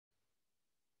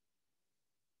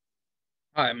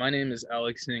Hi, my name is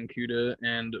Alex Ankuta,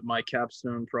 and my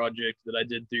capstone project that I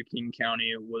did through King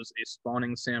County was a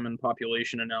spawning salmon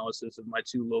population analysis of my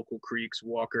two local creeks,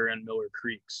 Walker and Miller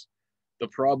Creeks. The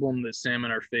problem that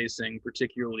salmon are facing,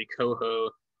 particularly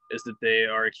coho, is that they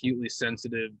are acutely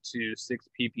sensitive to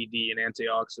 6-PPD, an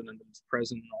antioxidant that's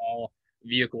present in all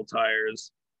vehicle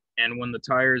tires. And when the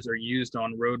tires are used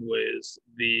on roadways,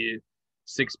 the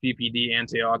 6-PPD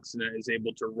antioxidant is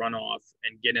able to run off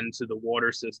and get into the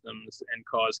water systems and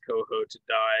cause coho to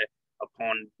die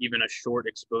upon even a short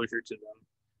exposure to them,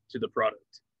 to the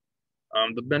product.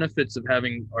 The benefits of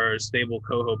having our stable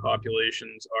coho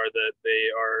populations are that they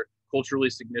are culturally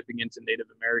significant to Native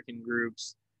American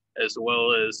groups, as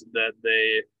well as that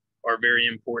they are very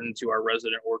important to our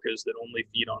resident orcas that only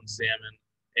feed on salmon,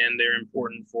 and they're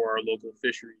important for our local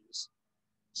fisheries.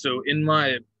 So in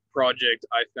my project,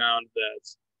 I found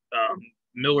that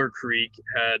Miller Creek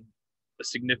had a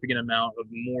significant amount of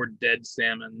more dead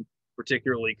salmon,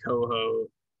 particularly coho,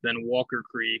 than Walker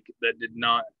Creek that did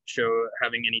not show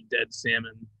having any dead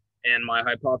salmon. And my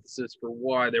hypothesis for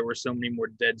why there were so many more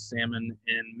dead salmon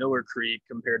in Miller Creek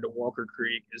compared to Walker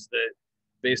Creek is that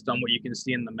based on what you can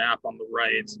see in the map on the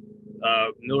right,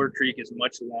 Miller Creek is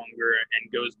much longer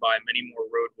and goes by many more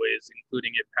roadways,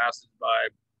 including it passes by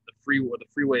the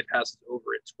freeway passes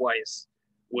over it twice,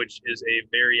 which is a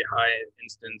very high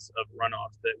instance of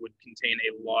runoff that would contain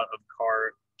a lot of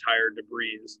car tire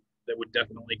debris that would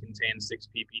definitely contain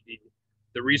 6-PPD.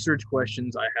 The research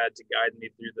questions I had to guide me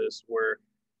through this were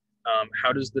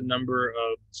how does the number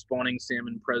of spawning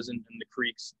salmon present in the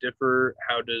creeks differ?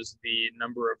 How does the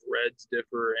number of reds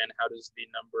differ? And how does the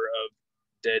number of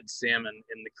dead salmon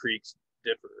in the creeks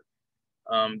differ?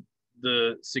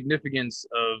 The significance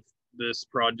of this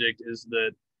project is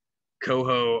that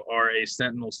coho are a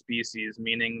sentinel species,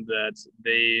 meaning that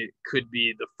they could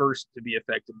be the first to be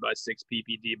affected by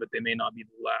 6-PPD, but they may not be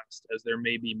the last, as there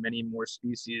may be many more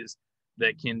species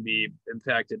that can be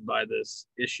impacted by this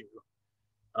issue.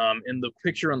 In the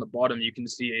picture on the bottom, you can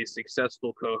see a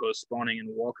successful coho spawning in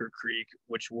Walker Creek,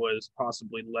 which was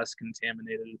possibly less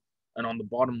contaminated. And on the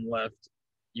bottom left,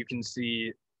 you can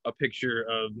see a picture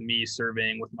of me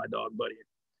surveying with my dog buddy.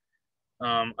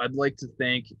 I'd like to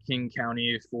thank King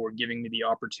County for giving me the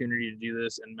opportunity to do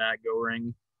this, and Matt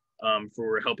Goring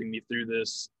for helping me through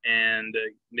this and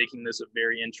making this a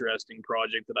very interesting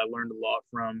project that I learned a lot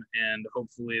from, and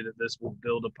hopefully that this will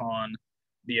build upon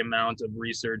the amount of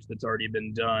research that's already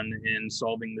been done in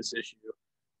solving this issue.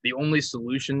 The only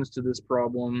solutions to this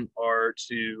problem are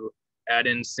to add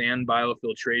in sand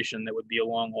biofiltration that would be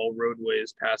along all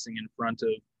roadways passing in front of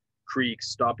creeks,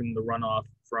 stopping the runoff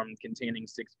from containing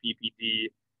 6-PPD,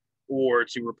 or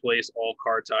to replace all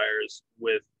car tires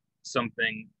with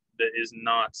something that is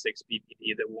not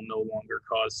 6-PPD that will no longer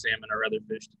cause salmon or other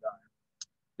fish to die.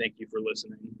 Thank you for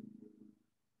listening.